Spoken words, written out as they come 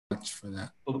much for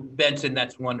that. Well, Benson,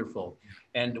 that's wonderful.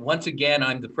 And once again,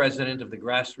 I'm the president of the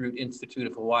Grassroots Institute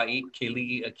of Hawaii,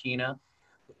 Keli'i Akina.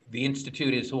 The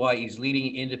Institute is Hawaii's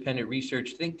leading independent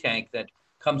research think tank that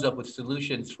comes up with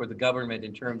solutions for the government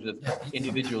in terms of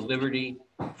individual liberty,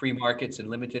 free markets, and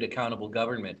limited accountable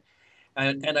government.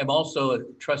 And I'm also a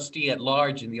trustee at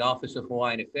large in the Office of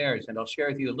Hawaiian Affairs, and I'll share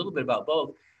with you a little bit about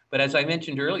both. But as I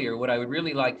mentioned earlier, what I would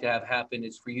really like to have happen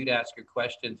is for you to ask your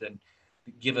questions and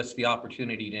give us the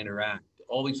opportunity to interact.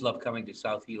 Always love coming to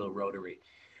South Hilo Rotary.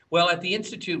 Well, at the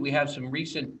Institute, we have some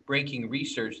recent breaking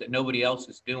research that nobody else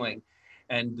is doing.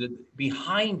 And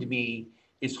behind me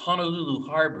is Honolulu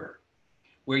Harbor,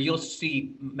 where you'll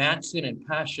see Matson and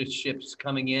Pasha ships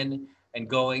coming in and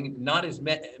going, not as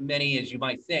many as you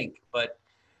might think, but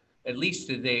at least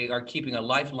they are keeping a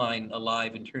lifeline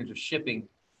alive in terms of shipping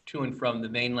to and from the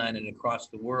mainland and across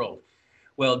the world.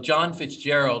 Well, John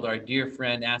Fitzgerald, our dear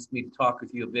friend, asked me to talk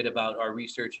with you a bit about our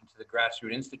research into the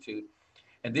Grassroots Institute.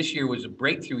 And this year was a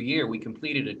breakthrough year. We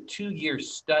completed a 2-year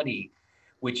study,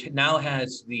 which now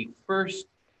has the first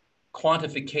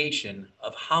quantification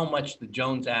of how much the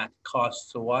Jones Act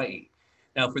costs Hawaii.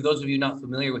 Now, for those of you not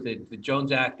familiar with it, the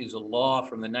Jones Act is a law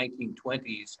from the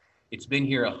 1920s. It's been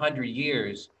here 100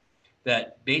 years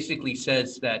that basically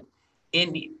says that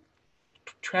in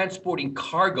transporting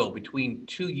cargo between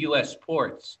 2 US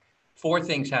ports, 4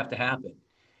 things have to happen.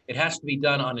 It has to be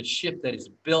done on a ship that is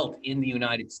built in the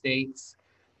United States.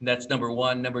 And that's number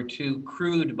 1. Number 2,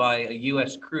 crewed by a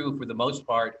US crew for the most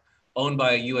part, owned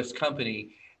by a US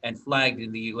company and flagged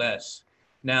in the US.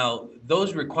 Now,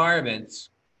 those requirements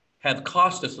have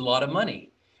cost us a lot of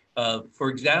money. For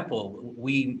example,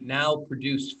 we now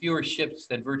produce fewer ships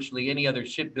than virtually any other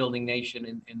shipbuilding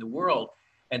nation in the world,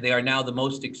 and they are now the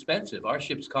most expensive. Our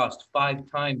ships cost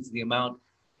 5 times the amount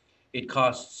it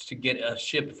costs to get a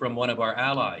ship from one of our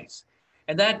allies.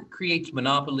 And that creates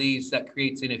monopolies, that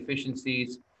creates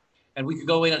inefficiencies. And we could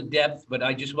go in depth, but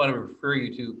I just want to refer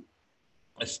you to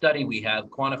a study we have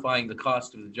quantifying the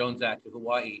cost of the Jones Act of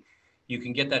Hawaii. You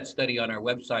can get that study on our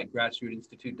website,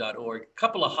 grassrootsinstitute.org. A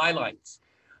couple of highlights.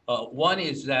 One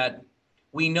is that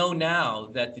we know now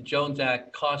that the Jones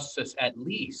Act costs us at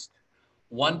least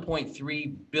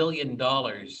 $1.3 billion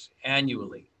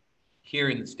annually here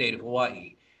in the state of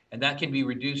Hawaii. And that can be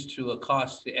reduced to a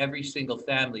cost to every single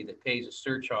family that pays a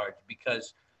surcharge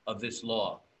because of this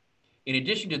law. In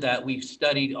addition to that, we've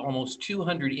studied almost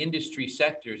 200 industry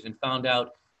sectors and found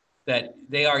out that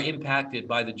they are impacted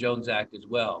by the Jones Act as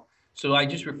well. So I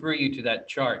just refer you to that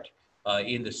chart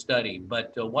in the study.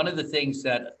 But one of the things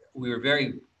that we were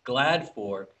very glad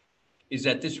for is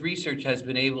that this research has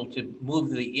been able to move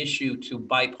the issue to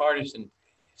bipartisan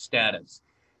status.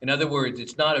 In other words,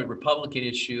 it's not a Republican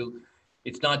issue.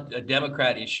 It's not a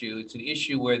Democrat issue. It's an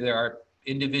issue where there are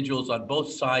individuals on both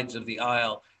sides of the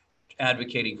aisle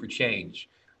advocating for change.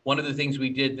 One of the things we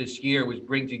did this year was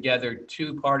bring together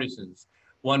 2 partisans.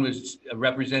 One was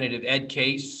Representative Ed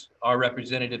Case, our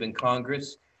representative in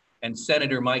Congress, and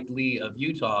Senator Mike Lee of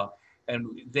Utah.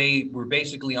 And they were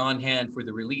basically on hand for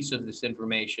the release of this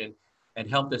information and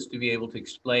helped us to be able to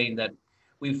explain that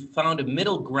we've found a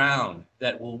middle ground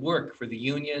that will work for the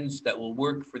unions, that will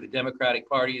work for the Democratic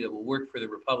Party, that will work for the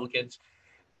Republicans.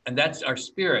 And that's our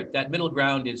spirit. That middle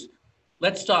ground is,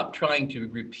 let's stop trying to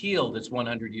repeal this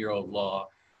 100-year-old law,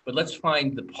 but let's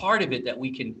find the part of it that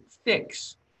we can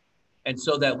fix, and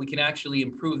so that we can actually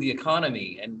improve the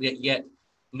economy and yet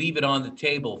leave it on the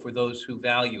table for those who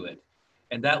value it.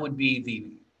 And that would be the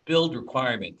build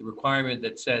requirement, the requirement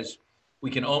that says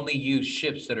we can only use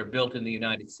ships that are built in the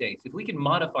United States. If we can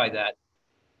modify that,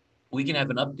 we can have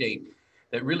an update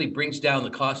that really brings down the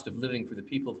cost of living for the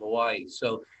people of Hawaii.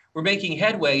 So we're making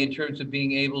headway in terms of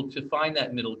being able to find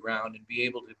that middle ground and be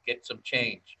able to get some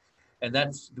change. And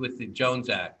that's with the Jones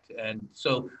Act. And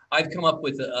so I've come up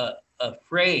with a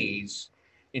phrase.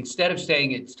 Instead of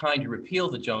saying it's time to repeal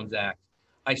the Jones Act,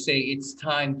 I say it's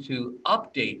time to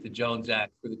update the Jones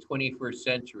Act for the 21st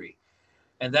century.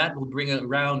 And that will bring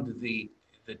around the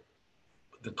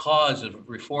cause of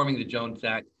reforming the Jones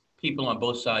Act, people on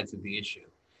both sides of the issue.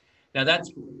 Now,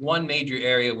 that's one major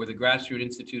area where the Grassroots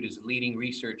Institute is a leading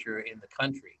researcher in the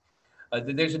country.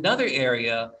 There's another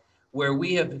area where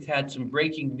we have had some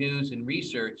breaking news and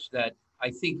research that I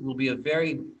think will be of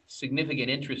very significant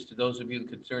interest to those of you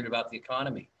concerned about the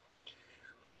economy.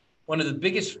 One of the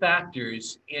biggest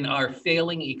factors in our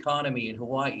failing economy in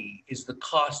Hawaii is the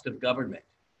cost of government.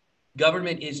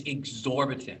 Government is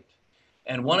exorbitant.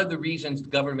 And one of the reasons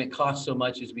government costs so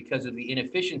much is because of the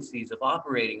inefficiencies of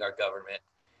operating our government.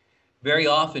 Very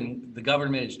often, the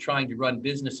government is trying to run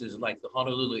businesses like the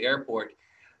Honolulu airport,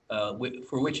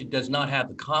 for which it does not have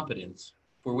the competence.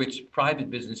 for which private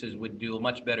businesses would do a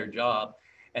much better job.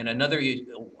 And another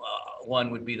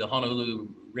one would be the Honolulu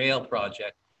rail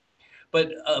project.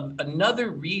 But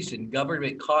another reason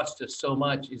government costs us so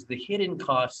much is the hidden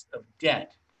cost of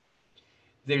debt.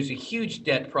 There's a huge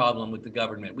debt problem with the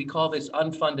government. We call this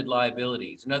unfunded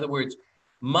liabilities. In other words,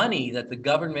 money that the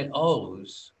government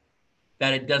owes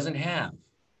that it doesn't have.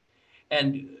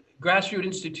 And Grassroots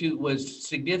Institute was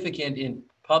significant in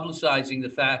publicizing the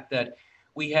fact that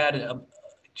we had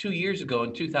 2 years ago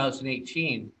in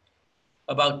 2018,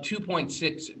 about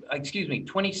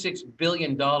 $26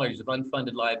 billion of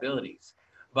unfunded liabilities.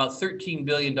 About $13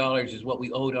 billion is what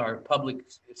we owed our public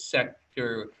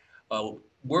sector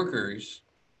workers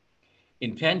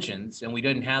in pensions, and we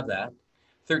didn't have that.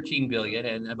 13 billion,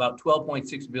 and about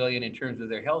 12.6 billion in terms of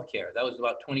their health care. That was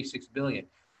about 26 billion.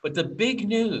 But the big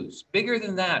news, bigger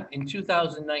than that, in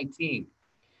 2019,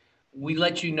 we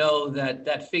let you know that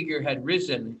that figure had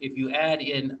risen, if you add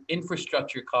in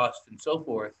infrastructure costs and so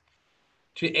forth,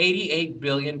 to $88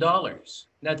 billion.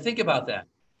 Now think about that.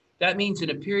 That means in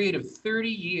a period of 30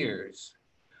 years,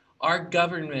 our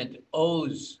government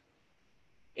owes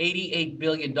 $88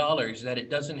 billion that it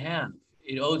doesn't have.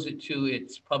 It owes it to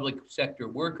its public sector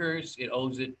workers. It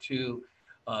owes it to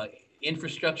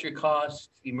infrastructure costs,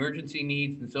 emergency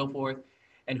needs, and so forth.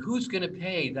 And who's going to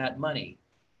pay that money?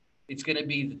 It's going to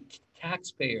be the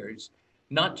taxpayers,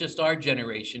 not just our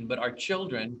generation, but our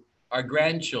children, our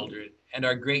grandchildren, and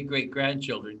our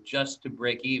great-great-grandchildren, just to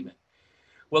break even.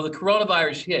 Well, the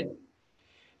coronavirus hit,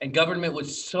 and government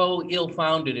was so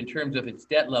ill-founded in terms of its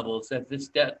debt levels that this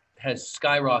debt has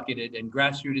skyrocketed, and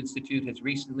Grassroots Institute has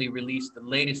recently released the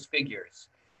latest figures.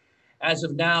 As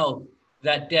of now,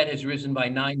 that debt has risen by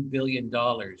 $9 billion.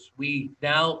 We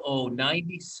now owe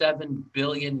 $97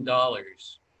 billion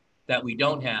that we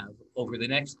don't have over the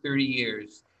next 30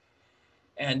 years.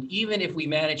 And even if we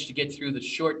manage to get through the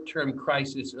short-term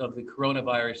crisis of the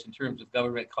coronavirus in terms of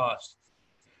government costs,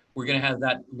 we're going to have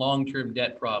that long-term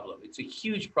debt problem. It's a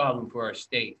huge problem for our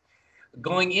state.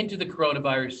 Going into the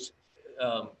coronavirus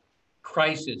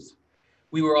crisis,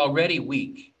 we were already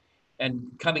weak, and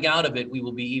coming out of it, we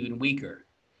will be even weaker.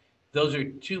 Those are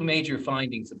two major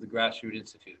findings of the Grassroots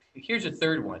Institute. Here's a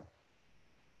third one.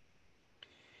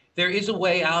 There is a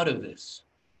way out of this.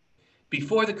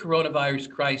 Before the coronavirus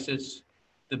crisis,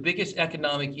 the biggest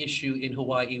economic issue in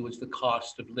Hawaii was the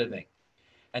cost of living.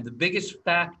 And the biggest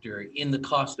factor in the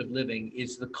cost of living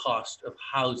is the cost of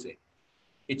housing.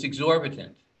 It's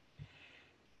exorbitant.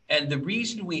 And the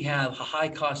reason we have a high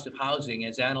cost of housing,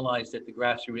 as analyzed at the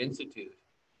Grassroots Institute,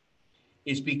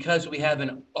 is because we have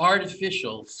an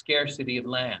artificial scarcity of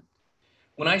land.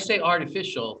 When I say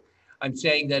artificial, I'm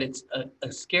saying that it's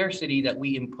a scarcity that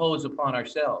we impose upon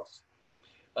ourselves.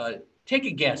 Take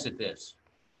a guess at this.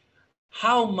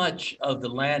 How much of the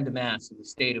land mass in the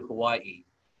state of Hawaii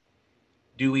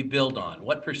do we build on?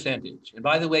 What percentage? And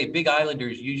by the way, Big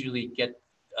Islanders usually get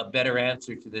a better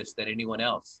answer to this than anyone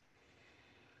else.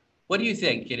 What do you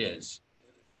think it is?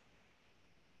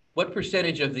 What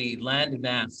percentage of the land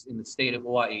mass in the state of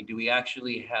Hawaii do we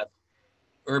actually have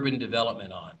urban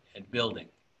development on and building?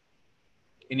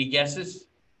 Any guesses?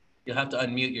 You'll have to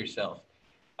unmute yourself.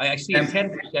 I see it's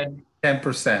 10%.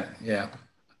 10%, yeah.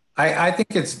 I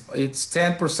think it's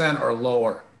 10% or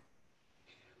lower.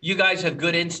 You guys have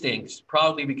good instincts,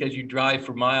 probably because you drive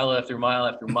for mile after mile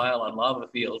after mile on lava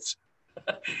fields.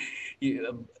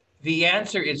 The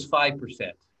answer is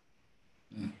 5%.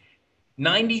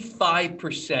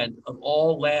 95% of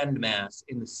all land mass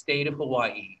in the state of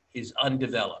Hawaii is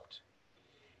undeveloped.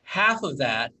 Half of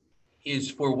that is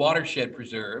for watershed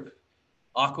preserve,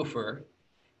 aquifer.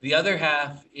 The other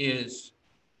half is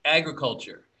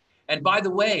agriculture. And by the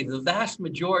way, the vast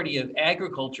majority of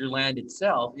agriculture land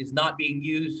itself is not being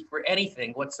used for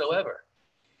anything whatsoever.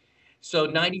 So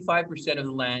 95% of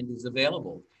the land is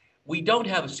available. We don't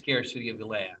have a scarcity of the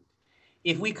land.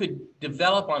 If we could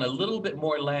develop on a little bit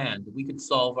more land, we could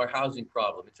solve our housing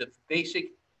problem. It's a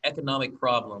basic economic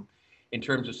problem in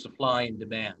terms of supply and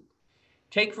demand.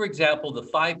 Take, for example, the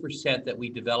 5% that we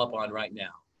develop on right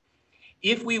now.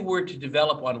 If we were to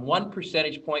develop on 1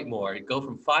 percentage point more, go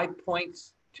from 5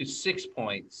 points to 6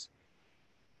 points,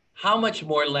 how much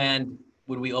more land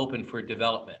would we open for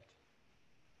development?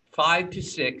 5 to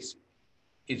 6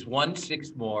 is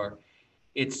 1/6 more.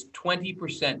 It's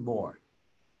 20% more.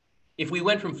 If we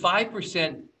went from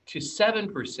 5% to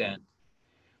 7%,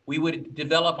 we would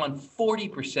develop on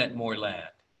 40% more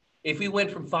land. If we went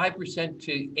from 5%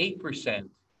 to 8%,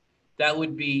 that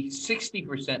would be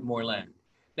 60% more land.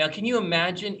 Now, can you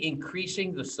imagine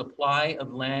increasing the supply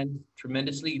of land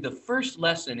tremendously? The first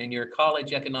lesson in your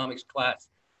college economics class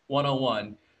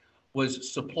 101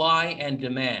 was supply and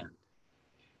demand.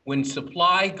 When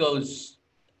supply goes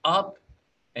up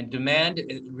and demand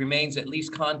remains at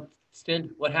least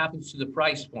constant, what happens to the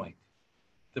price point?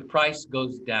 The price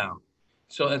goes down.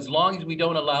 So as long as we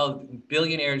don't allow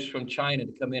billionaires from China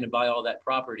to come in and buy all that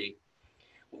property,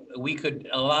 we could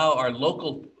allow our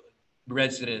local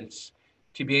residents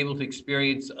to be able to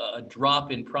experience a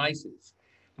drop in prices.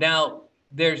 Now,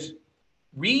 there's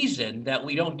reason that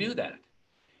we don't do that.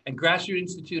 And Grassroots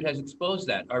Institute has exposed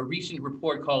that. Our recent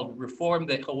report called Reform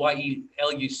the Hawaii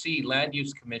LUC Land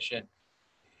Use Commission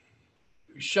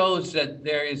shows that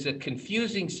there is a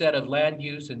confusing set of land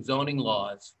use and zoning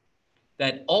laws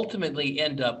that ultimately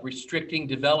end up restricting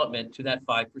development to that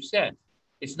 5%.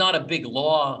 It's not a big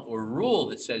law or rule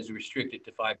that says restrict it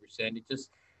to 5%. It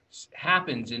just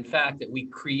happens, in fact, that we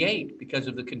create, because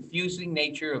of the confusing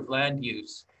nature of land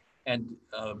use and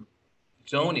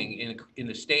zoning in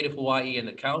the state of Hawaii and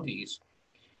the counties,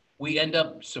 we end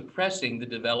up suppressing the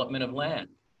development of land.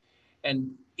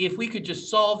 And if we could just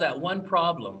solve that one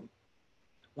problem,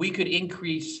 we could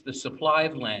increase the supply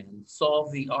of land,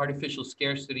 solve the artificial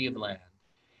scarcity of land.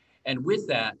 And with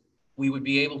that, we would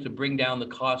be able to bring down the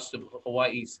cost of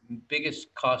Hawaii's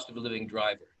biggest cost of living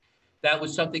driver. That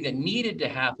was something that needed to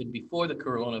happen before the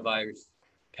coronavirus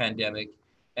pandemic,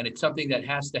 and it's something that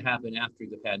has to happen after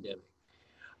the pandemic.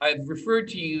 I've referred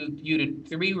to you to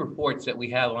 3 reports that we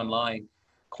have online,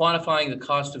 quantifying the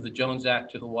cost of the Jones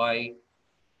Act to Hawaii,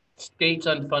 states'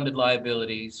 unfunded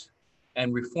liabilities,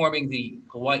 and reforming the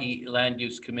Hawaii Land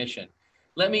Use Commission.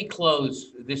 Let me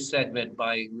close this segment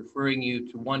by referring you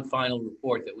to one final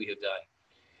report that we have done.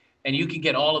 And you can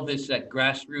get all of this at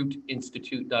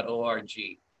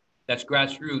grassrootsinstitute.org. That's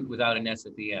grassroot without an S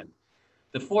at the end.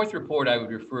 The 4th report I would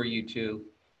refer you to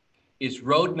is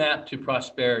Roadmap to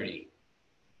Prosperity: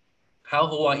 How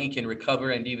Hawaii Can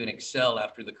Recover and Even Excel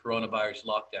After the Coronavirus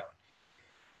Lockdown.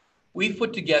 We've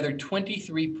put together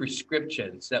 23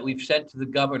 prescriptions that we've sent to the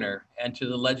governor and to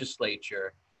the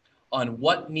legislature on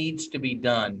what needs to be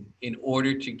done in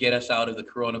order to get us out of the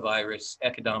coronavirus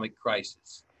economic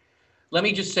crisis. Let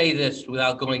me just say this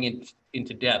without going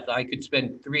into depth. I could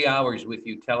spend 3 hours with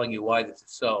you telling you why this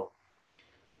is so.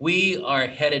 We are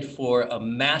headed for a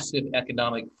massive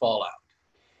economic fallout.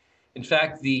 In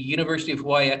fact, the University of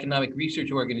Hawaii Economic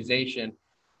Research Organization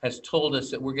has told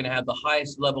us that we're going to have the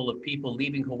highest level of people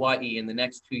leaving Hawaii in the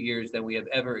next 2 years than we have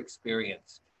ever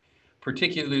experienced,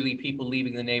 particularly people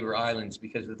leaving the neighbor islands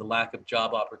because of the lack of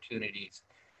job opportunities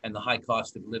and the high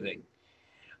cost of living.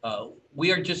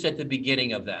 We are just at the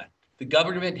beginning of that. The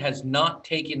government has not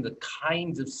taken the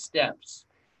kinds of steps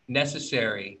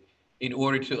necessary in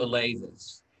order to allay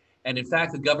this. And in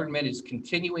fact, the government is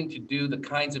continuing to do the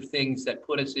kinds of things that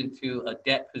put us into a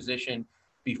debt position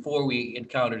before we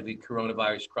encountered the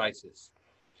coronavirus crisis.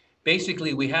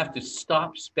 Basically, we have to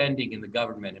stop spending in the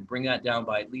government and bring that down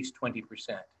by at least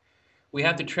 20%. We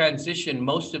have to transition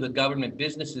most of the government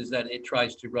businesses that it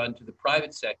tries to run to the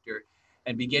private sector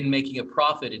and begin making a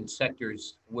profit in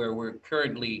sectors where we're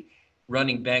currently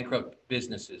running bankrupt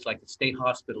businesses, like the state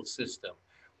hospital system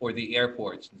or the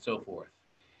airports and so forth.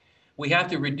 We have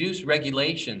to reduce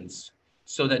regulations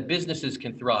so that businesses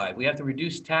can thrive. We have to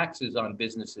reduce taxes on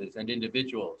businesses and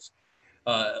individuals.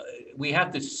 We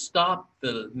have to stop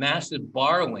the massive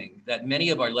borrowing that many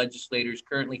of our legislators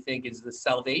currently think is the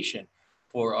salvation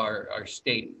for our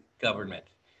state government.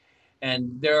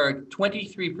 And there are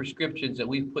 23 prescriptions that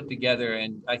we've put together,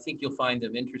 and I think you'll find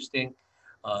them interesting.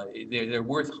 They're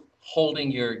worth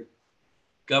holding your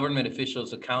government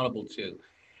officials accountable to.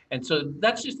 And so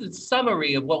that's just a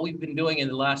summary of what we've been doing in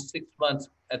the last 6 months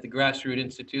at the Grassroots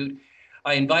Institute.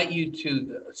 I invite you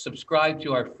to subscribe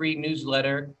to our free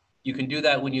newsletter. You can do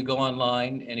that when you go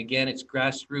online. And again, it's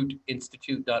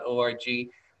grassrootsinstitute.org.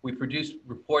 We produce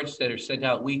reports that are sent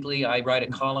out weekly. I write a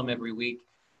column every week,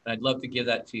 and I'd love to give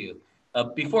that to you.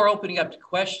 Before opening up to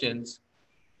questions,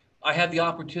 I had the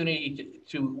opportunity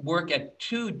to work at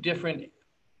 2 different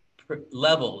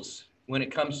levels when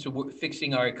it comes to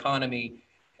fixing our economy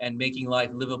and making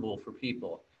life livable for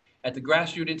people. At the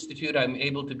Grassroots Institute, I'm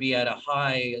able to be at a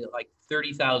high, like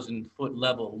 30,000 foot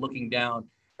level, looking down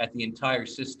at the entire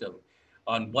system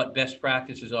on what best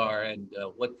practices are and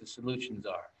what the solutions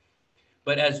are.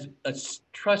 But as a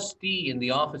trustee in the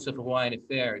Office of Hawaiian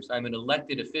Affairs, I'm an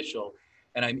elected official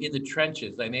and I'm in the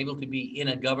trenches. I'm able to be in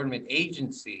a government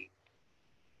agency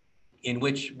in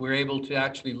which we're able to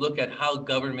actually look at how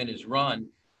government is run,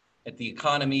 at the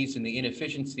economies and the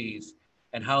inefficiencies,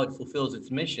 and how it fulfills its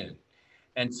mission.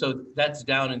 And so that's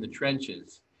down in the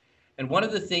trenches. And one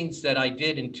of the things that I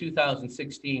did in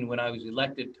 2016 when I was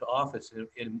elected to office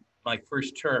in my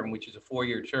first term, which is a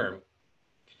 4-year term,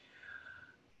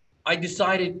 I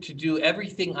decided to do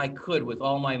everything I could with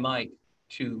all my might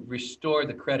to restore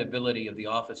the credibility of the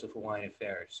Office of Hawaiian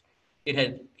Affairs. It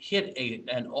had hit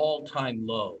an all-time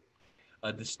low.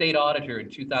 The state auditor in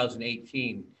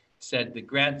 2018 said the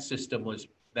grant system was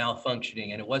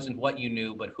malfunctioning, and it wasn't what you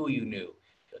knew, but who you knew,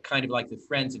 kind of like the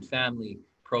friends and family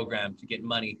program to get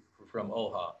money from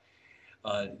OHA.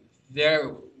 Uh,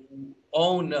 their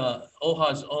own,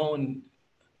 OHA's own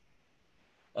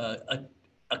uh,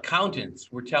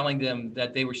 accountants were telling them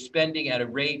that they were spending at a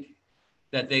rate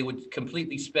that they would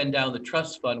completely spend down the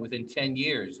trust fund within 10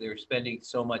 years. They were spending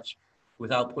so much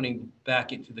without putting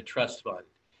back into the trust fund.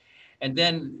 And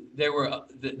then there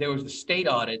was the state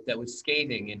audit that was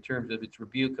scathing in terms of its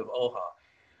rebuke of OHA.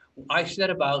 I set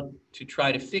about to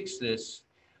try to fix this,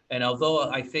 and although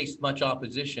I faced much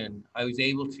opposition, I was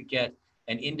able to get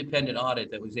an independent audit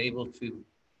that was able to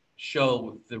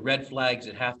show the red flags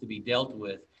that have to be dealt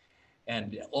with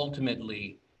and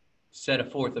ultimately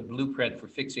set forth a blueprint for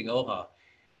fixing OHA.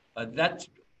 That's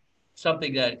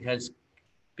something that has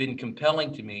been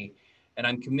compelling to me, and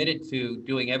I'm committed to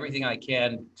doing everything I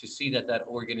can to see that that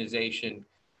organization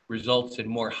results in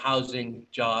more housing,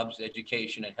 jobs,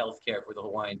 education, and healthcare for the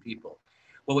Hawaiian people.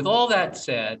 Well, with all that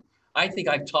said, I think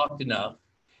I've talked enough,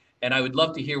 and I would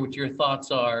love to hear what your thoughts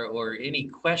are or any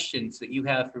questions that you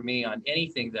have for me on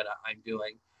anything that I'm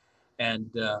doing. And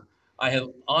I have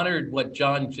honored what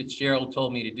John Fitzgerald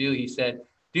told me to do. He said,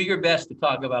 do your best to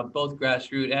talk about both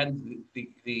Grassroots and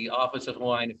the Office of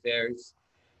Hawaiian Affairs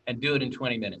and do it in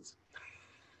 20 minutes.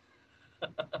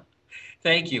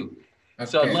 Thank you.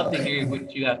 So I'd Okay. love to hear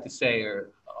what you have to say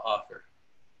or offer.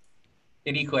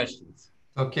 Any questions?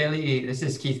 So Keli'i, this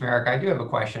is Keith Merrick. I do have a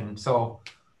question. So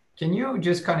can you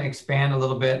just kind of expand a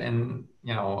little bit, and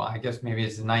I guess maybe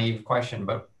it's a naive question,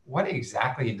 but what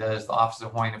exactly does the Office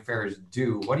of Hawaiian Affairs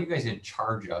do? What are you guys in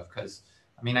charge of? Because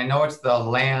I mean, I know it's the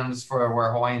lands for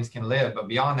where Hawaiians can live, but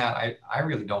beyond that, I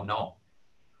really don't know.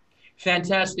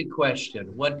 Fantastic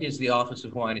question. What is the Office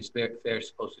of Hawaiian Affairs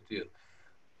supposed to do?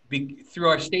 Through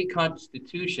our state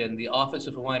constitution, the Office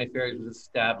of Hawaiian Affairs was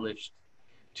established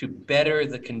to better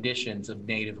the conditions of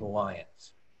Native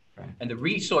Hawaiians. Okay. And the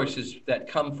resources that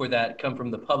come for that come from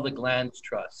the Public Lands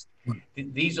Trust.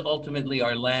 These ultimately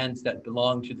are lands that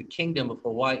belong to the Kingdom of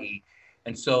Hawaii.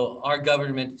 And so our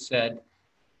government said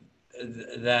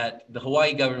that the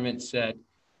Hawaii government said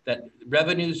that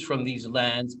revenues from these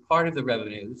lands, part of the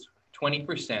revenues,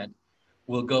 20%,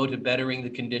 will go to bettering the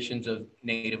conditions of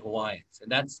Native Hawaiians.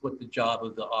 And that's what the job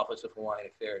of the Office of Hawaiian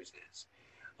Affairs is.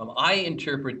 I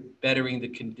interpret bettering the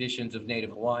conditions of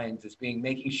Native Hawaiians as being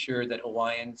making sure that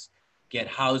Hawaiians get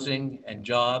housing and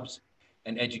jobs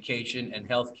and education and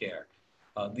healthcare.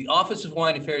 The Office of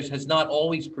Hawaiian Affairs has not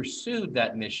always pursued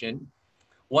that mission.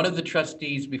 One of the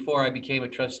trustees before I became a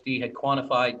trustee had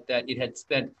quantified that it had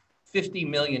spent $50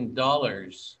 million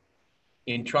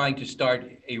in trying to start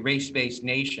a race-based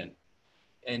nation.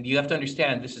 And you have to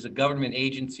understand, this is a government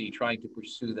agency trying to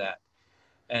pursue that.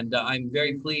 And I'm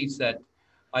very pleased that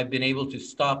I've been able to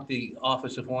stop the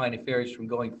Office of Hawaiian Affairs from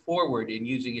going forward in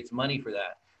using its money for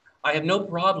that. I have no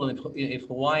problem if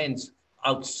Hawaiians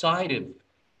outside of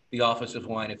the Office of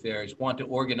Hawaiian Affairs want to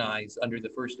organize under the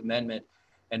First Amendment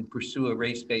and pursue a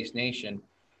race-based nation.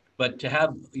 But to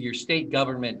have your state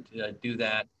government do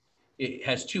that, it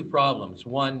has two problems.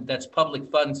 One, that's public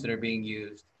funds that are being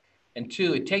used. And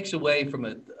two, it takes away from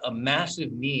a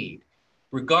massive need,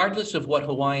 regardless of what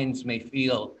Hawaiians may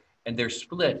feel and they're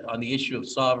split on the issue of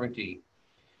sovereignty.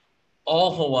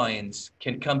 All Hawaiians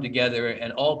can come together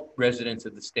and all residents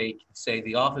of the state can say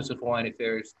the Office of Hawaiian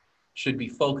Affairs should be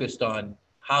focused on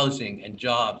housing and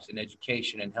jobs and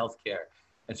education and healthcare.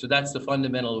 And so that's the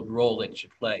fundamental role that it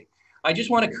should play. I just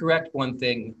want to correct one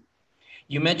thing.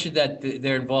 You mentioned that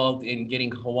they're involved in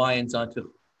getting Hawaiians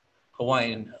onto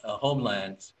Hawaiian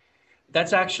homelands.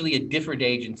 That's actually a different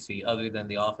agency other than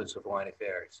the Office of Hawaiian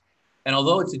Affairs. And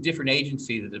although it's a different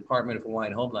agency, the Department of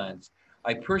Hawaiian Homelands,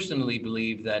 I personally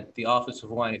believe that the Office of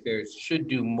Hawaiian Affairs should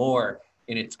do more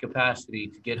in its capacity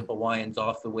to get Hawaiians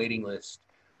off the waiting list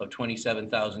of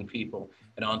 27,000 people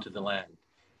and onto the land.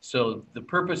 So the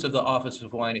purpose of the Office of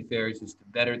Hawaiian Affairs is to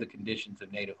better the conditions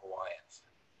of Native Hawaiians.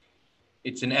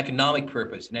 It's an economic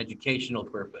purpose, an educational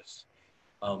purpose,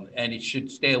 and it should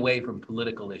stay away from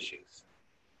political issues.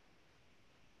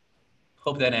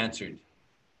 Hope that answered.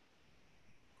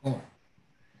 Cool.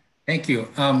 Thank you.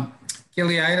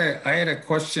 Keli'i, I had a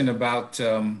question about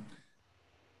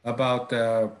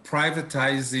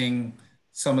privatizing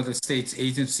some of the state's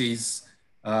agencies,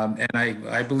 and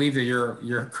I believe that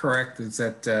you're correct. Is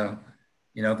that the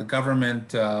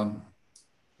government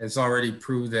has already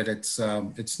proved that it's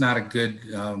not a good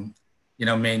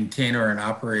maintainer and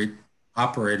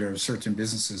operator of certain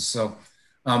businesses. So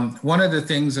one of the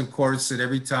things, of course, that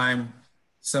every time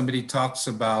somebody talks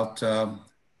about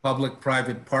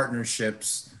public-private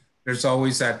partnerships, there's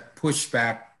always that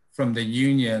pushback from the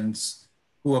unions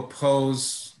who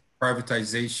oppose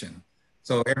privatization.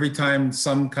 So every time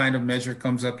some kind of measure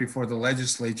comes up before the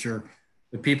legislature,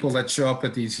 the people that show up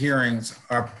at these hearings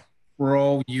are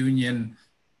pro-union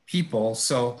people.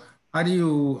 So how do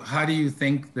you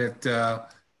think that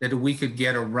we could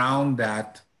get around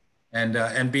that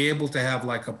and be able to have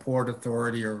like a port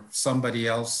authority or somebody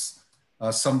else,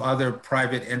 some other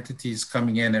private entities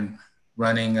coming in and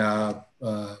running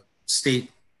state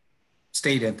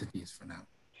entities for now?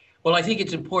 Well, I think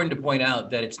it's important to point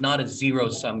out that it's not a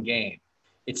zero-sum game.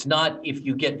 It's not if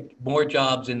you get more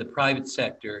jobs in the private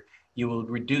sector, you will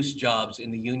reduce jobs in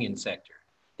the union sector.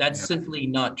 That's simply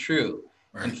not true.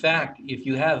 Right. In fact, if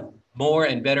you have more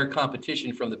and better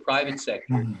competition from the private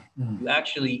sector, you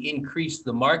actually increase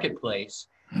the marketplace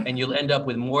and you'll end up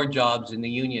with more jobs in the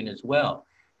union as well.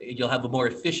 You'll have a more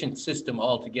efficient system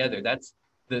altogether. That's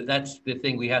the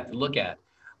thing we have to look at.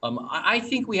 I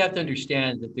think we have to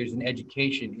understand that there's an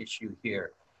education issue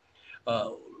here.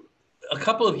 A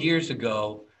couple of years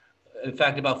ago, in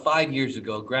fact, about 5 years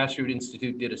ago, Grassroots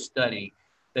Institute did a study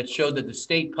that showed that the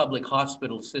state public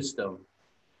hospital system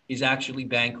is actually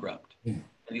bankrupt. And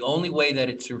the only way that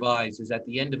it survives is at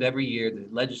the end of every year, the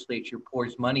legislature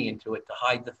pours money into it to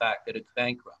hide the fact that it's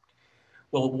bankrupt.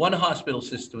 Well, one hospital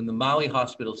system, the Maui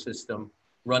hospital system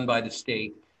run by the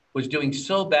state, was doing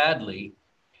so badly,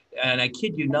 and I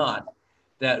kid you not,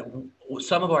 that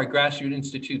some of our Grassroots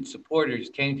Institute supporters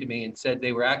came to me and said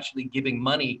they were actually giving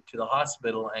money to the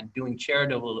hospital and doing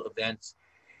charitable events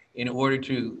in order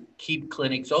to keep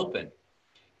clinics open.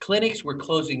 Clinics were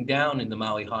closing down in the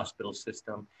Maui hospital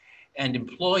system, and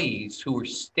employees who were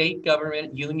state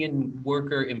government union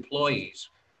worker employees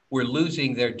were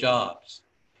losing their jobs.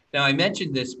 Now, I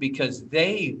mentioned this because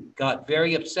they got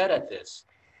very upset at this.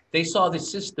 They saw the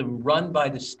system run by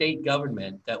the state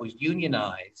government that was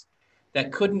unionized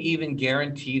that couldn't even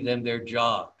guarantee them their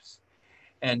jobs.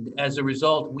 And as a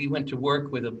result, we went to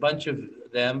work with a bunch of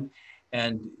them,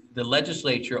 and the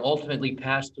legislature ultimately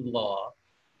passed a law,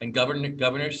 and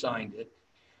governor signed it,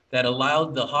 that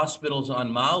allowed the hospitals on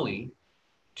Maui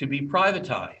to be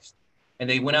privatized. And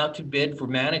they went out to bid for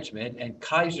management, and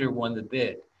Kaiser won the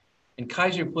bid. And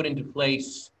Kaiser put into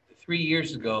place 3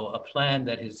 years ago a plan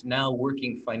that is now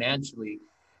working financially,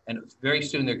 and very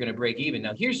soon they're going to break even.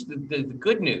 Now, here's the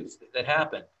good news that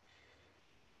happened.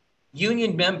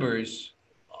 Union members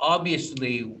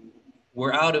obviously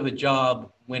were out of a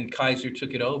job when Kaiser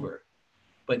took it over,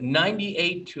 but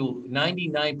 98 to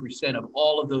 99% of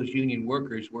all of those union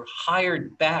workers were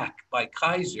hired back by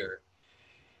Kaiser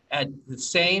at the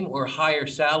same or higher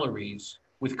salaries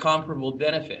with comparable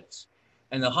benefits.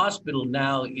 And the hospital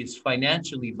now is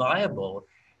financially viable,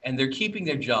 and they're keeping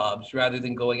their jobs rather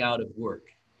than going out of work.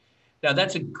 Now,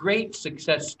 that's a great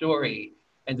success story.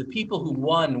 And the people who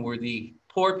won were the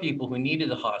poor people who needed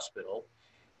the hospital,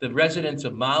 the residents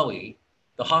of Maui,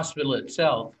 the hospital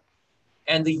itself,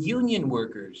 and the union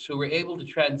workers who were able to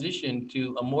transition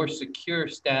to a more secure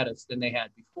status than they had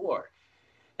before.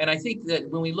 And I think that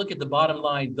when we look at the bottom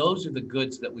line, those are the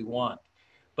goods that we want.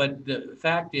 But the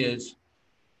fact is,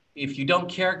 if you don't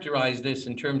characterize this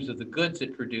in terms of the goods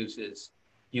it produces,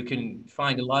 you can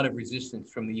find a lot of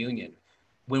resistance from the union.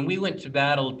 When we went to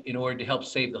battle in order to help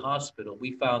save the hospital,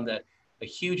 we found that a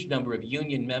huge number of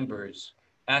union members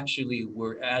actually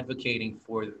were advocating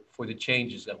for the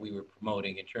changes that we were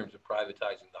promoting in terms of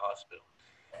privatizing the hospital.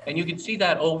 And you can see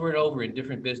that over and over in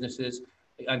different businesses.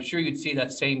 I'm sure you'd see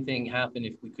that same thing happen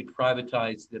if we could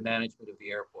privatize the management of the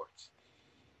airports.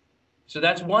 So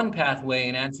that's one pathway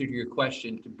in answer to your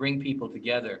question, to bring people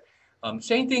together.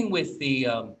 Same thing with the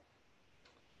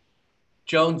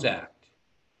Jones Act.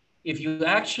 If you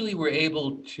actually were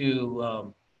able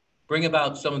to bring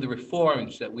about some of the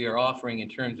reforms that we are offering in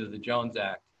terms of the Jones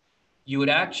Act, you would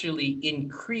actually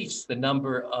increase the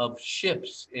number of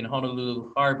ships in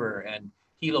Honolulu Harbor and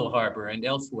Hilo Harbor and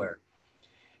elsewhere.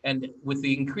 And with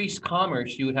the increased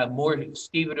commerce, you would have more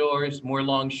stevedores, more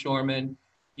longshoremen,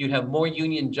 you'd have more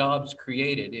union jobs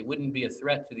created. It wouldn't be a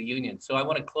threat to the union. So I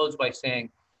want to close by saying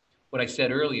what I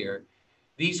said earlier.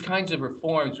 These kinds of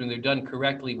reforms, when they're done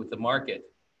correctly with the market,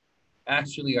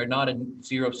 actually are not a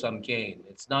zero-sum game.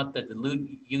 It's not that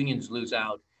the unions lose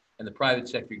out and the private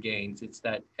sector gains, it's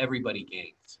that everybody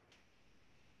gains.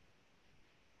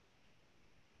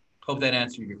 Hope that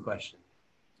answered your question.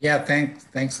 Yeah,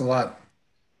 thanks a lot.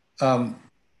 I've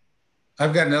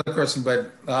got another question,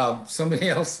 but somebody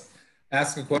else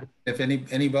ask a question. If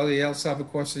anybody else have a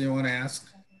question you want to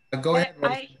ask, go I, ahead,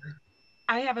 Rose. I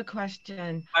I have a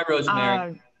question. Hi, Rosemary.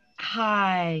 Uh,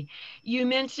 Hi. You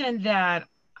mentioned that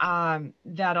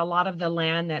that a lot of the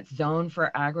land that's zoned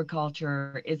for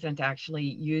agriculture isn't actually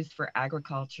used for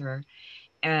agriculture.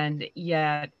 And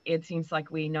yet it seems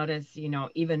like we notice,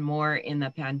 even more in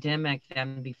the pandemic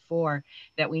than before,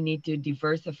 that we need to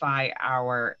diversify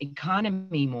our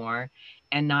economy more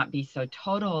and not be so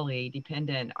totally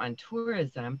dependent on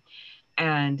tourism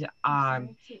and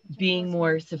being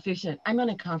more sufficient. I'm on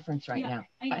a conference right now.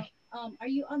 I know. Are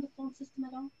you on the phone system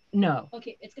at all? No.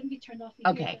 Okay, it's gonna be turned off.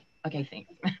 Okay. Okay,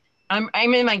 thanks.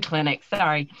 I'm in my clinic.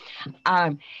 Sorry.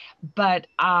 Um, but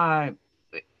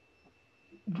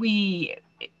we,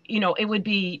 it would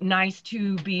be nice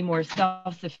to be more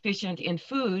self-sufficient in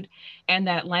food, and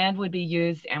that land would be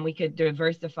used, and we could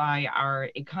diversify our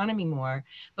economy more.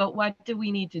 But what do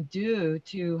we need to do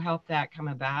to help that come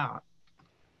about?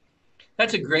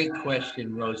 That's a great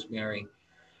question, Rosemary.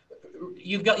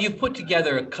 You've put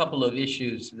together a couple of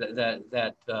issues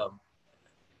that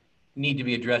need to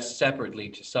be addressed separately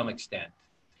to some extent: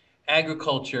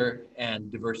 agriculture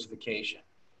and diversification.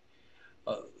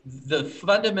 The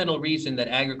fundamental reason that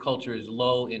agriculture is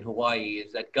low in Hawaii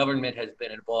is that government has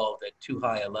been involved at too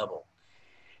high a level.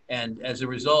 And as a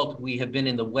result, we have been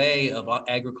in the way of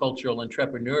agricultural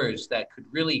entrepreneurs that could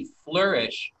really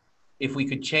flourish if we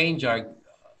could change our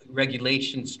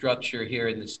regulation structure here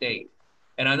in the state.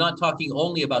 And I'm not talking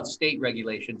only about state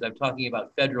regulations, I'm talking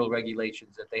about federal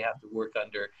regulations that they have to work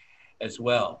under as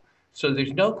well. So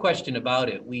there's no question about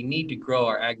it. We need to grow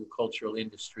our agricultural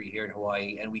industry here in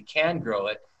Hawaii, and we can grow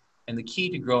it. And the key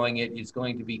to growing it is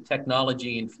going to be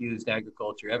technology infused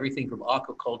agriculture, everything from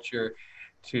aquaculture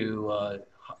to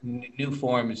new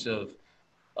forms of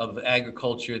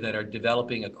agriculture that are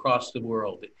developing across the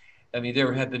world. I mean,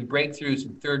 there have been breakthroughs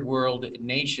in third world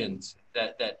nations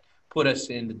that put us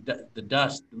in the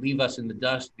dust, leave us in the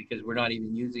dust because we're not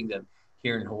even using them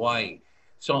here in Hawaii.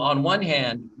 So on one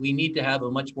hand, we need to have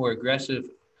a much more aggressive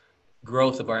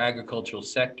growth of our agricultural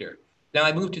sector. Now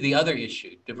I move to the other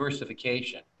issue,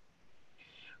 diversification.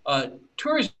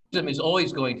 Tourism is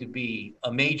always going to be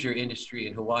a major industry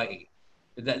in Hawaii.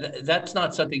 That's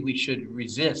not something we should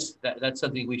resist. That's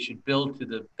something we should build to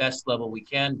the best level we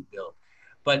can build.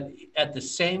 But at the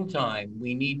same time,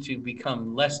 we need to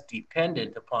become less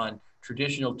dependent upon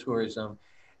traditional tourism,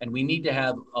 and we need to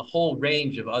have a whole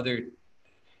range of other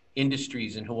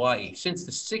industries in Hawaii. Since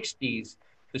the 60s,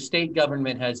 the state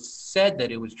government has said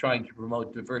that it was trying to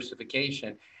promote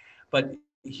diversification, but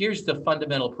here's the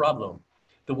fundamental problem.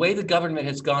 The way the government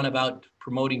has gone about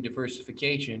promoting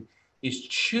diversification is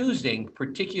choosing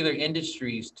particular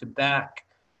industries to back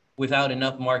without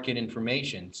enough market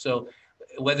information. So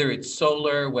whether it's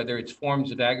solar, whether it's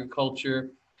forms of agriculture,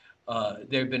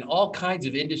 there have been all kinds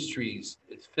of industries,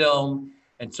 film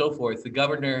and so forth. The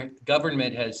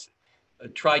government has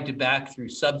tried to back through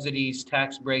subsidies,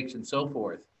 tax breaks, and so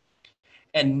forth.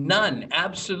 And none,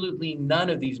 absolutely none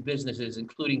of these businesses,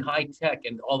 including high tech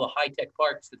and all the high tech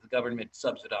parks that the government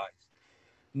subsidized,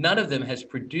 none of them has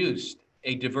produced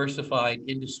a diversified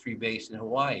industry base in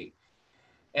Hawaii.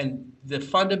 And the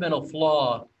fundamental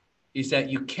flaw is that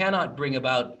you cannot bring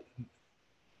about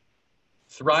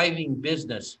thriving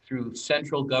business through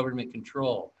central government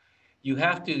control. You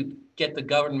have to get the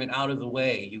government out of the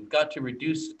way. You've got to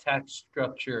reduce the tax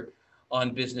structure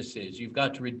on businesses. You've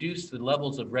got to reduce the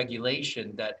levels of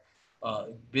regulation that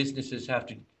businesses have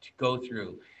to go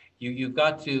through. You've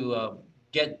got to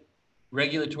get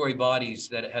regulatory bodies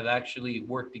that have actually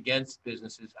worked against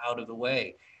businesses out of the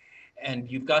way.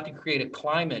 And you've got to create a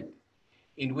climate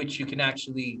in which you can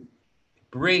actually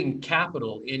bring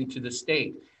capital into the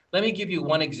state. Let me give you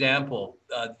one example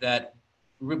that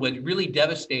really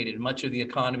devastated much of the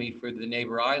economy for the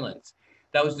neighbor islands.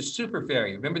 That was the super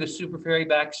ferry. Remember the super ferry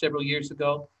back several years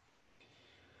ago?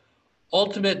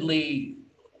 Ultimately,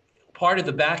 part of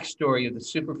the backstory of the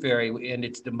super ferry and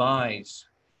its demise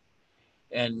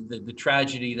and the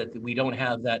tragedy that we don't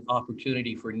have that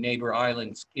opportunity for neighbor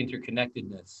islands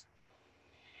interconnectedness.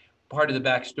 Part of the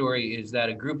backstory is that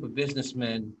a group of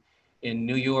businessmen in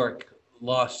New York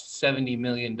lost $70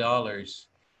 million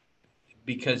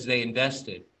because they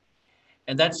invested.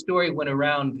 And that story went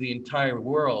around the entire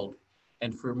world,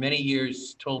 and for many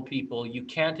years told people, you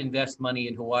can't invest money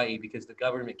in Hawaii because the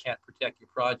government can't protect your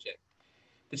project.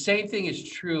 The same thing is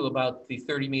true about the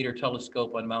 30-meter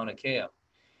telescope on Mauna Kea.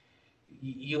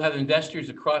 You have investors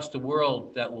across the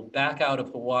world that will back out of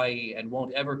Hawaii and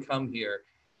won't ever come here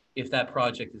if that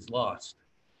project is lost.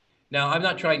 Now, I'm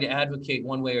not trying to advocate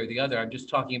one way or the other. I'm just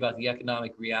talking about the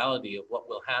economic reality of what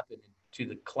will happen to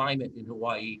the climate in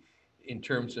Hawaii in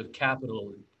terms of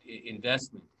capital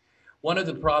investment. One of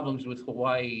the problems with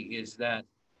Hawaii is that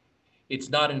it's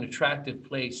not an attractive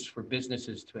place for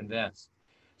businesses to invest.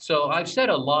 So I've said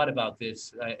a lot about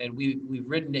this, and we've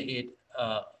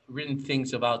written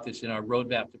things about this in our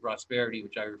roadmap to prosperity,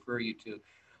 which I refer you to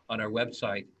on our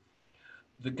website.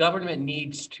 The government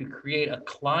needs to create a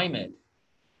climate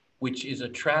which is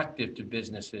attractive to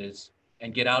businesses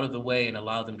and get out of the way and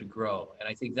allow them to grow. And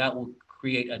I think that will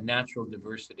create a natural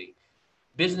diversity.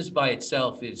 Business by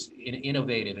itself is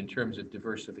innovative in terms of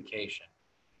diversification.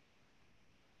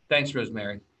 Thanks,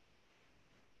 Rosemary.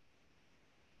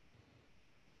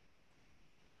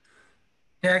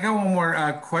 Yeah, I got one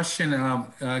more question,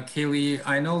 Kaylee.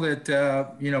 I know that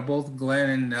both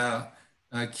Glenn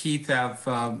and Keith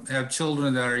have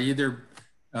children that are either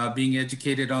being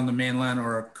educated on the mainland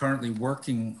or are currently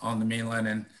working on the mainland.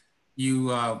 And you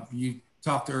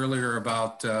talked earlier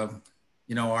about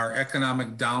our economic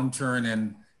downturn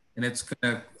and it's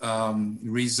going to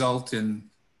result in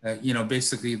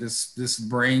basically this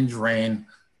brain drain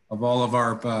of all of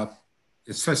our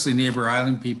especially neighbor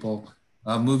island people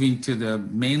moving to the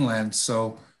mainland.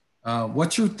 So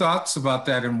what's your thoughts about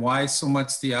that and why so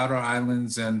much the outer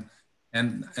islands and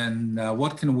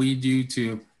what can we do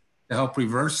to help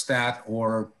reverse that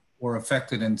or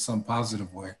affect it in some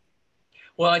positive way?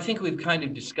 Well, I think we've kind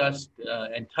of discussed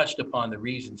and touched upon the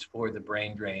reasons for the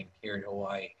brain drain here in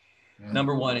Hawaii. Yeah.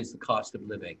 Number one is the cost of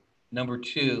living. Number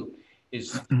two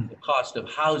is the cost of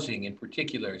housing in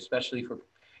particular, especially for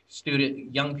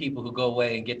young people who go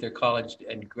away and get their college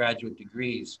and graduate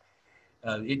degrees.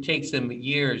 It takes them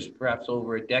years, perhaps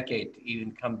over a decade, to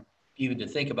even to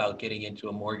think about getting into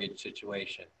a mortgage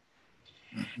situation.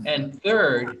 And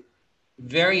third,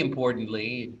 very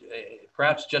importantly,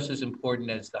 perhaps just as important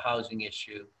as the housing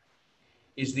issue,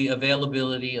 is the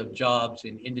availability of jobs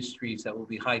in industries that will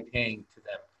be high paying to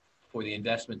them for the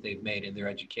investment they've made in their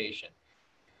education.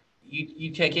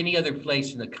 You take any other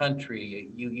place in the country,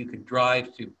 you could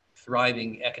drive to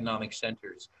thriving economic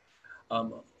centers.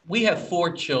 We have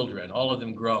 4 children, all of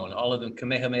them grown, all of them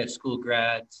Kamehameha school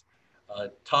grads,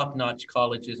 top-notch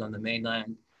colleges on the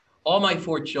mainland. All my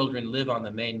 4 children live on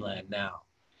the mainland now.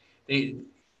 They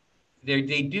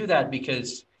do that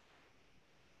because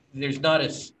there's not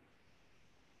a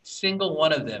single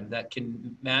one of them that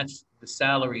can match the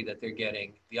salary that they're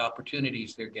getting, the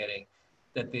opportunities they're getting,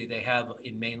 that they have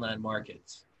in mainland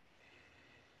markets.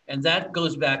 And that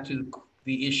goes back to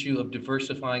the issue of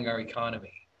diversifying our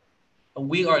economy.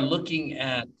 We are looking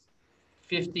at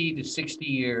 50 to 60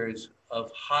 years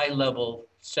of high-level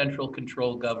central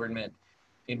control government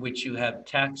in which you have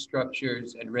tax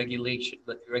structures and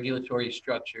regulatory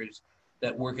structures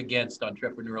that work against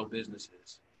entrepreneurial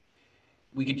businesses.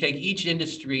 We can take each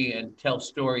industry and tell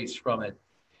stories from it,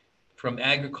 from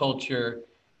agriculture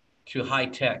to high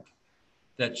tech,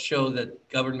 that show that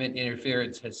government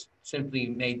interference has simply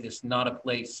made this not a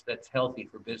place that's healthy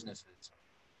for businesses.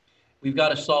 We've got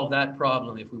to solve that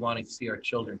problem if we want to see our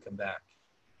children come back.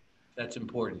 That's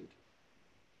important.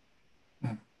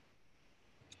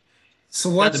 So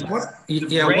what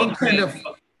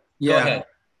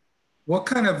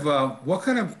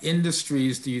kind of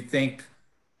industries do you think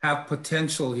have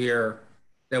potential here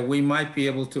that we might be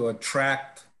able to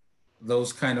attract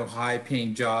those kind of high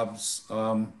paying jobs?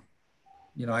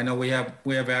 I know we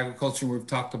have agriculture. We've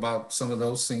talked about some of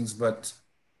those things, but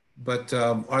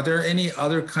are there any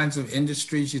other kinds of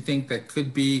industries you think that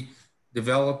could be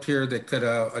developed here that could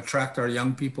attract our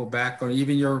young people back, or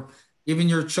even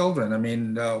your children? I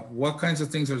mean, what kinds of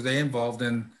things are they involved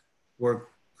in, or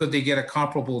could they get a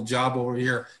comparable job over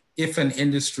here if an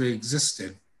industry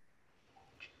existed?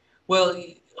 Well,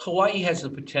 Hawaii has the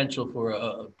potential for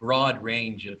a broad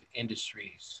range of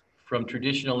industries, from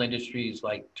traditional industries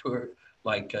like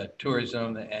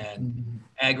tourism and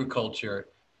agriculture,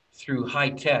 through high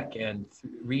tech and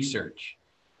research.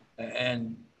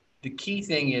 And the key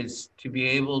thing is to be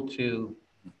able to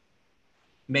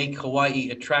make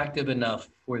Hawaii attractive enough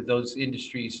for those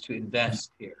industries to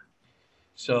invest here.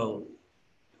 So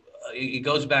it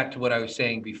goes back to what I was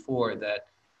saying before, that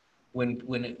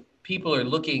when people are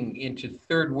looking into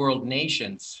third world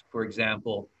nations, for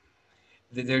example,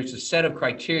 there's a set of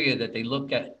criteria that they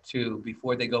look at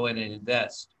before they go in and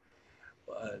invest.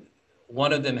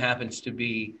 One of them happens to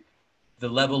be the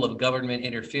level of government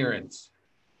interference.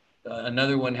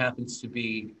 Another one happens to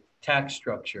be tax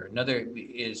structure. Another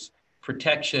is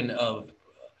protection of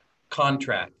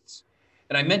contracts.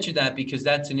 And I mentioned that because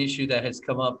that's an issue that has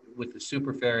come up with the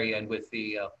super ferry and with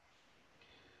the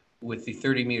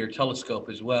 30-meter telescope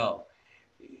as well.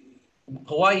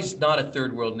 Hawaii's not a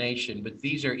third world nation, but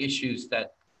these are issues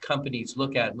that companies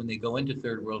look at when they go into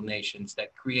third world nations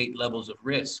that create levels of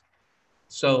risk.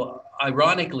 So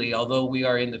ironically, although we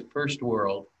are in the first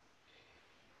world,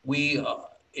 we,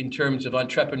 in terms of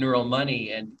entrepreneurial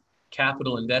money and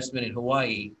capital investment in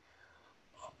Hawaii,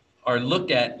 are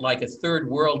looked at like a third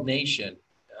world nation.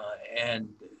 And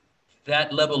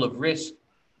that level of risk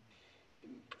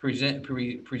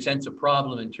presents a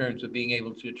problem in terms of being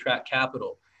able to attract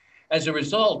capital. As a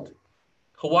result,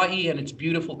 Hawaii and its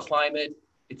beautiful climate,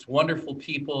 its wonderful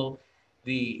people,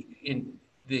 the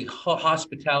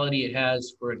hospitality it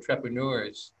has for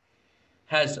entrepreneurs,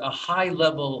 has a high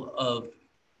level of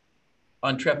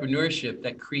entrepreneurship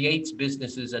that creates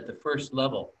businesses at the first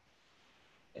level.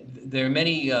 There are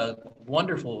many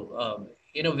wonderful,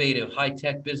 innovative,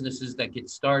 high-tech businesses that get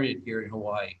started here in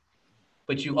Hawaii,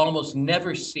 but you almost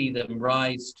never see them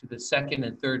rise to the second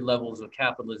and third levels of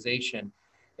capitalization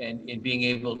and in being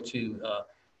able to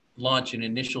launch an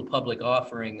initial public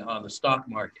offering on the stock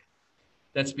market.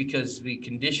 That's because the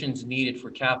conditions needed for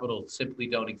capital simply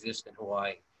don't exist in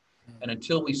Hawaii. And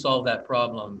until we solve that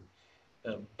problem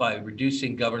by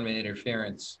reducing government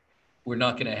interference, we're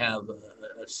not going to have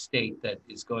a state that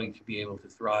is going to be able to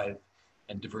thrive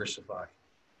and diversify.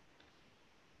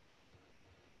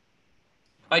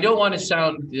 I don't want to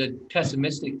sound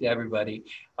pessimistic to everybody.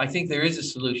 I think there is a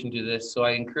solution to this, so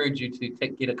I encourage you to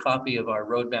get a copy of our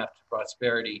Roadmap to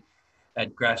Prosperity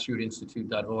at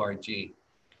grassrootsinstitute.org.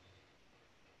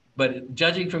 But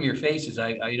judging from your faces,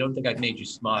 I don't think I've made you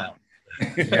smile.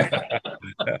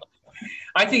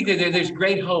 I think that there's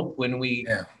great hope when we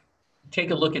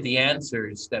take a look at the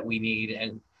answers that we need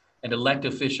and elect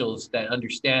officials that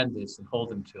understand this and hold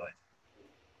them to it.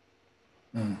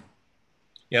 Mm.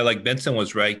 Yeah, like Benson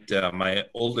was right. My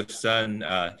oldest son,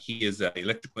 he is an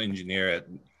electrical engineer.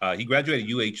 He graduated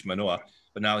UH Manoa,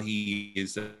 but now he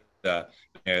is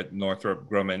at Northrop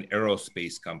Grumman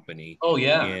Aerospace Company. Oh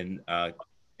yeah,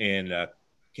 in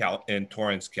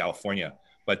Torrance, California.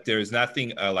 But there's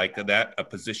nothing like that, a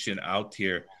position out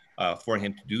here for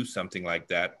him to do something like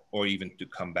that, or even to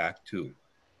come back to.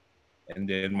 And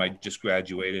then I just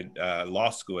graduated law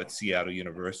school at Seattle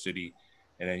University.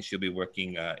 And then she'll be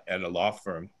working at a law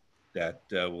firm that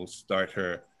will start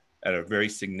her at a very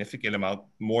significant amount,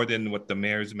 more than what the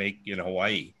mayors make in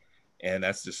Hawaii. And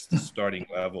that's just the starting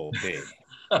level pay.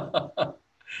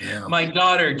 Yeah. My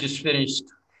daughter just finished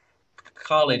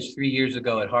college 3 years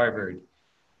ago at Harvard.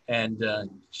 And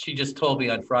she just told me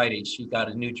on Friday she got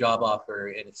a new job offer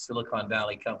in a Silicon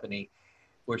Valley company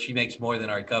where she makes more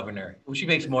than our governor. Well, she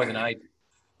makes more than I do.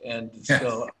 And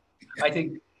so I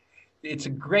think it's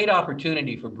a great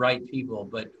opportunity for bright people,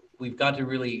 but we've got to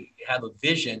really have a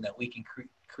vision that we can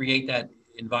create that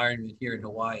environment here in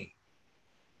Hawaii.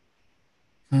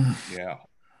 Yeah.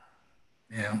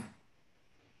 Yeah.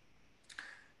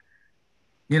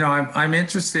 You know, I'm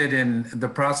interested in the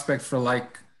prospect for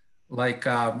like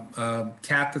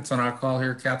Kat that's on our call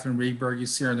here, Catherine Reedberg. You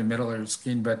see her in the middle of her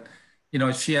screen, but you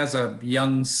know, she has a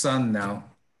young son now,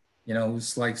 you know,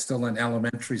 who's like still in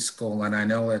elementary school, and I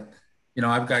know that, you know,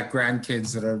 I've got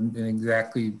grandkids that are in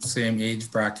exactly the same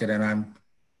age bracket, and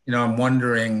I'm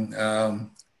wondering,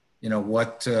 you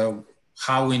know,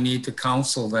 how we need to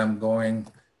counsel them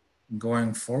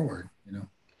going forward, you know.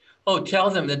 Oh, tell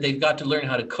them that they've got to learn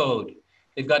how to code.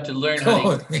 They've got to learn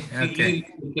how to use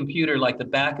the computer like the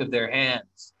back of their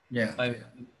hands. Yeah.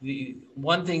 The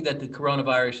one thing that the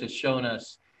coronavirus has shown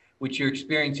us, which you're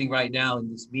experiencing right now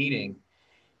in this meeting,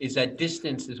 is that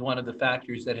distance is one of the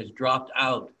factors that has dropped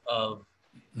out of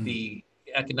the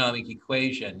economic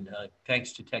equation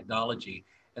thanks to technology,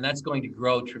 and that's going to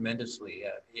grow tremendously.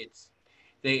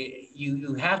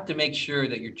 You have to make sure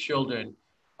that your children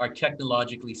are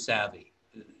technologically savvy,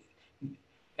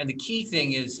 and the key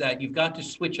thing is that you've got to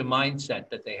switch a mindset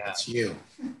that they have. That's you.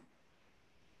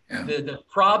 Yeah. The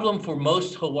problem for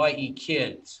most Hawaii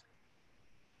kids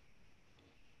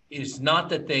is not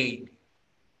that they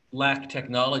lack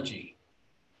technology,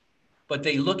 but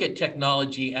they look at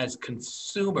technology as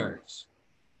consumers.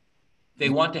 They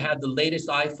want to have the latest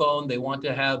iPhone, they want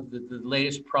to have the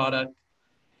latest product,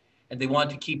 and they want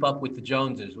to keep up with the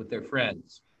Joneses, with their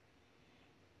friends.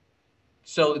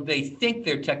 So they think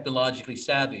they're technologically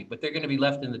savvy, but they're going to be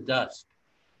left in the dust.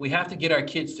 We have to get our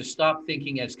kids to stop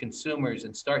thinking as consumers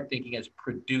and start thinking as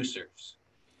producers.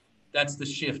 That's the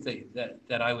shift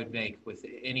that I would make with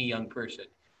any young person.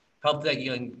 Help that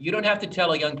you don't have to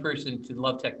tell a young person to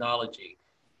love technology.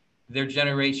 Their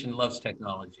generation loves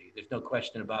technology. There's no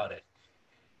question about it.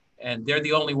 And they're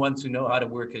the only ones who know how to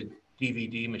work a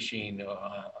DVD machine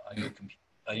on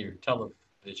your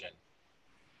television.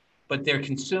 But they're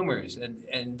consumers.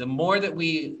 And the more that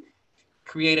we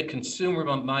create a consumer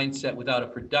mindset without a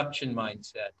production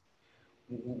mindset,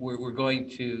 we're going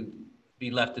to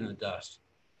be left in the dust.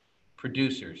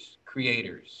 Producers,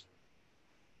 creators,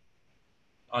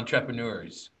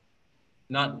 entrepreneurs,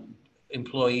 not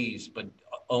employees, but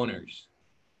owners.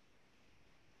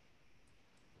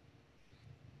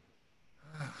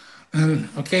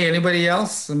 Okay, anybody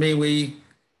else? I mean, we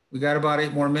got about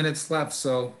 8 more minutes left,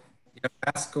 so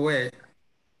ask away.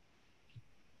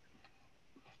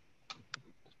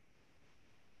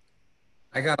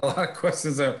 I got a lot of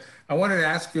questions. I wanted to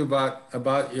ask you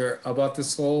about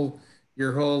this whole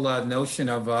your whole notion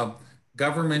of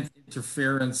government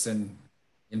interference in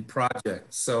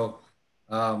projects. So,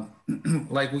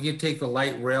 like we could take the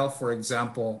light rail for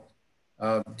example.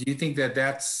 Do you think that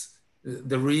that's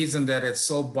the reason that it's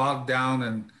so bogged down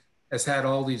and has had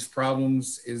all these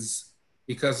problems is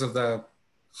because of the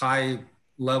high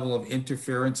level of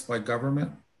interference by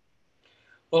government?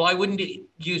 Well, I wouldn't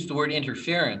use the word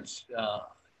interference.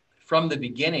 From the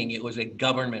beginning, it was a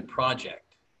government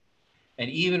project. And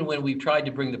even when we tried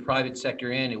to bring the private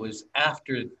sector in, it was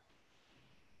after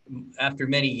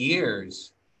many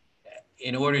years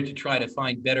in order to try to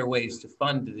find better ways to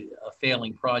fund a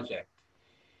failing project.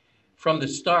 From the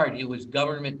start, it was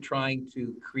government trying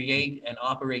to create and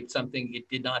operate something it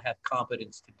did not have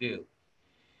competence to do.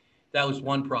 That was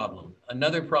one problem.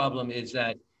 Another problem is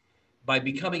that by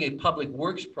becoming a public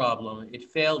works problem,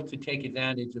 it failed to take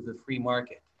advantage of the free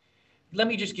market. Let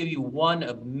me just give you one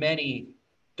of many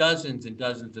dozens and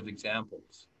dozens of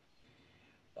examples.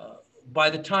 By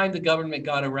the time the government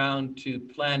got around to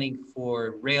planning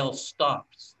for rail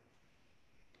stops,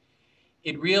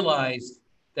 it realized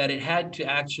that it had to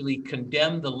actually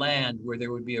condemn the land where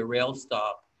there would be a rail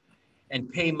stop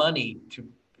and pay money to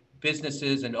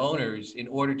businesses and owners in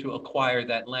order to acquire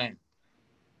that land.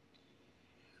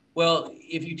 Well,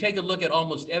 if you take a look at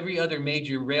almost every other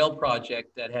major rail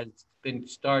project that has been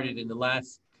started in the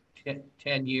last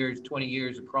 10 years, 20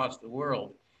 years across the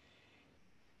world,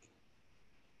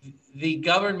 the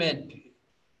government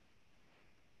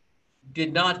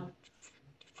did not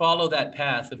follow that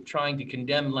path of trying to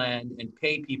condemn land and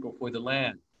pay people for the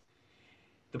land.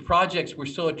 The projects were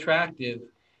so attractive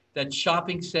that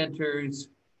shopping centers,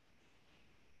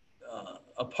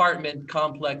 apartment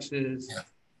complexes,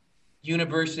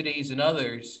 universities and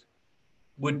others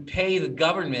would pay the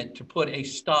government to put a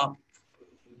stop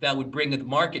that would bring the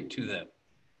market to them.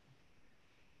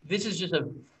 This is just a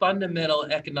fundamental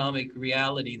economic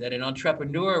reality that an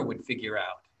entrepreneur would figure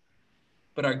out.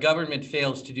 But our government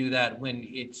fails to do that when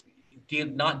it's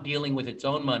not dealing with its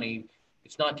own money.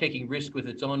 It's not taking risk with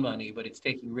its own money, but it's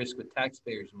taking risk with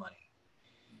taxpayers' money.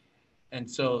 And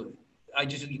so I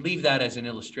just leave that as an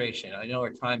illustration. I know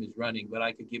our time is running, but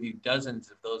I could give you dozens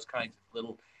of those kinds of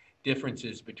little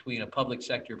differences between a public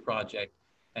sector project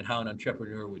and how an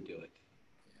entrepreneur would do it.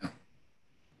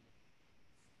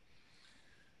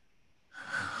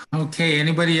 Okay,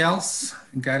 anybody else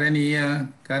got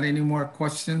any more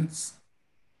questions?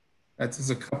 That's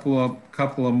just a couple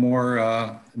of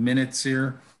more minutes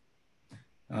here.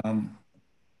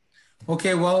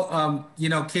 Okay, well, you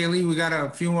know, Keli'i, we got a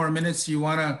few more minutes. You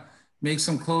want to make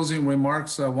some closing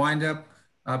remarks, wind up?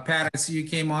 Pat, I see you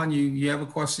came on. You have a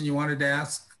question you wanted to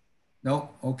ask? No?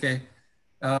 Okay.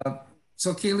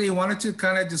 So Keli'i, why don't you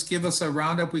kind of just give us a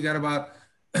roundup? We got about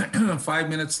 5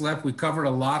 minutes left. We covered a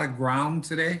lot of ground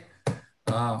today.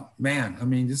 Man, I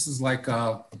mean, this is like,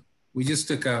 we just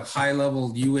took a high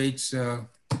level you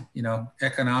know,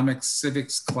 economics,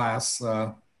 civics class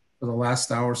for the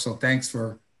last hour. So thanks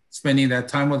for spending that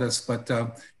time with us. But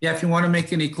yeah, if you want to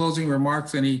make any closing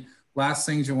remarks, any last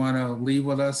things you want to leave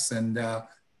with us, and then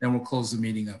we'll close the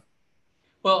meeting up.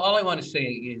 Well, all I want to say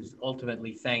is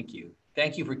ultimately thank you.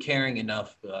 Thank you for caring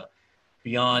enough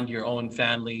beyond your own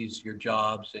families, your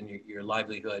jobs, and your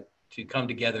livelihood to come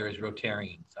together as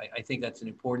Rotarians. I think that's an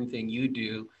important thing you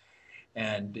do,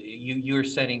 and you're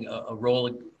setting a role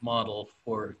model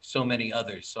for so many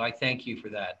others. So I thank you for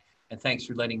that, and thanks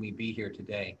for letting me be here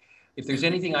today. If there's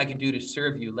anything I can do to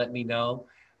serve you, let me know.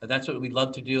 That's what we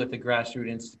love to do at the Grassroots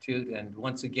Institute. And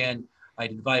once again, I'd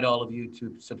invite all of you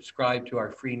to subscribe to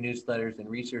our free newsletters and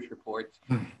research reports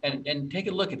and take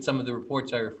a look at some of the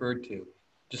reports I referred to.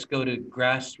 Just go to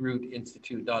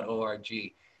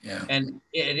grassrootsinstitute.org. Yeah. And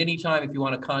at any time, if you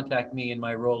want to contact me in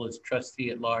my role as trustee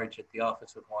at large at the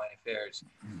Office of Hawaiian Affairs,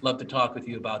 love to talk with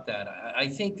you about that. I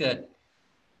think that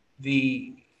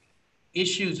the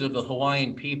issues of the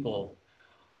Hawaiian people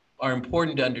are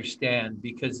important to understand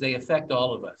because they affect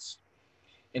all of us.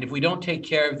 And if we don't take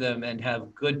care of them and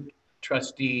have good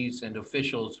trustees and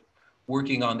officials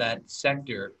working on that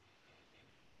sector,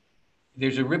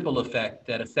 there's a ripple effect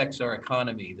that affects our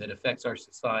economy, that affects our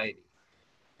society.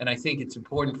 And I think it's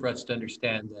important for us to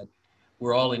understand that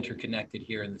we're all interconnected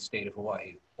here in the state of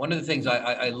Hawaii. One of the things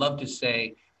I love to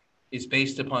say is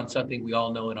based upon something we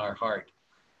all know in our heart.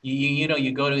 You know,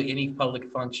 you go to any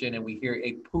public function and we hear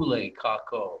a pule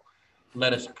kako.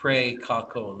 Let us pray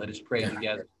kako. Let us pray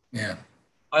together. Yeah.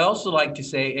 I also like to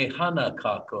say a hana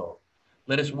kako.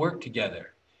 Let us work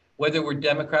together. Whether we're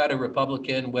Democrat or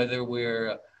Republican, whether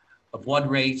we're of one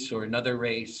race or another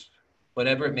race,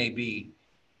 whatever it may be,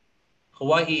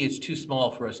 Hawaii is too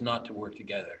small for us not to work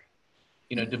together.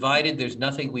 You know, divided, there's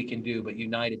nothing we can do, but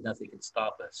united, nothing can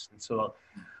stop us. And so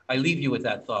I leave you with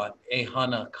that thought, e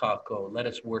hana kako, let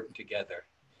us work together.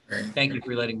 Great. Thank you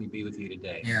for letting me be with you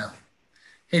today. Yeah.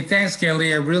 Hey, thanks,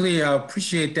 Keli'i. I really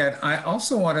appreciate that. I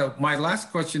also want to, my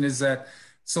last question is that,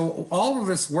 so all of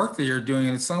this work that you're doing,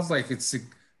 and it sounds like it's a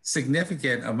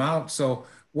significant amount. So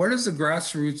where does the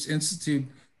Grassroots Institute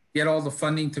get all the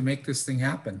funding to make this thing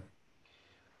happen?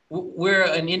 We're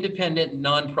an independent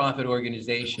nonprofit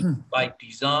organization. By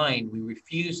design, we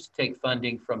refuse to take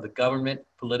funding from the government,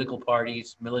 political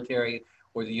parties, military,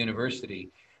 or the university.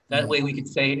 That way we can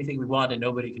say anything we want and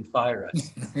nobody can fire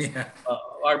us. Yeah.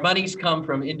 Our monies come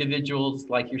from individuals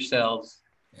like yourselves,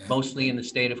 mostly in the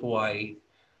state of Hawaii,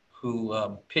 who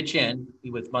pitch in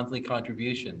with monthly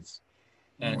contributions.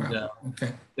 And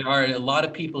there are a lot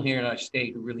of people here in our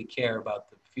state who really care about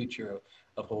the future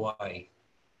of Hawaii.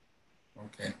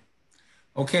 Okay.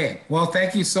 Okay. Well,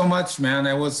 thank you so much, man.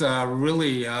 That was a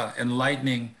really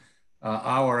enlightening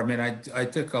hour. I mean, I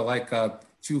took like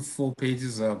 2 full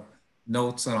pages of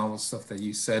notes on all the stuff that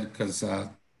you said, because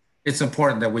it's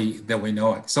important that we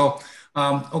know it. So,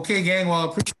 okay, gang. Well,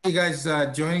 I appreciate you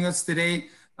guys joining us today.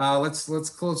 Let's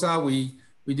close out. We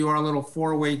do our little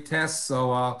 4-way test.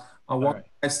 So I'll walk you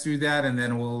guys through that, and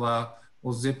then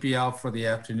we'll zip you out for the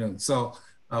afternoon. So,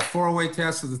 4-way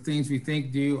test of the things we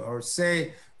think, do, or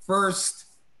say. First,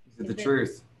 is it the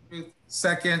truth?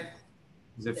 Second,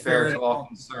 is it fair to all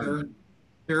concerned?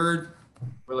 Third,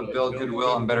 will it build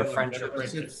goodwill and better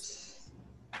friendships?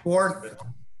 Fourth,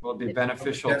 will it be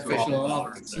beneficial to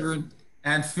all concerned?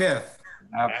 And fifth,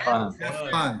 have fun. Have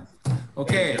fun.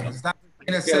 Okay, stop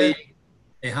going to say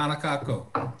a hana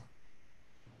kako.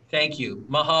 Thank you.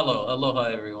 Mahalo. Aloha,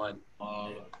 everyone.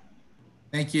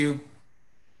 Thank you.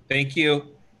 Thank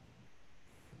you.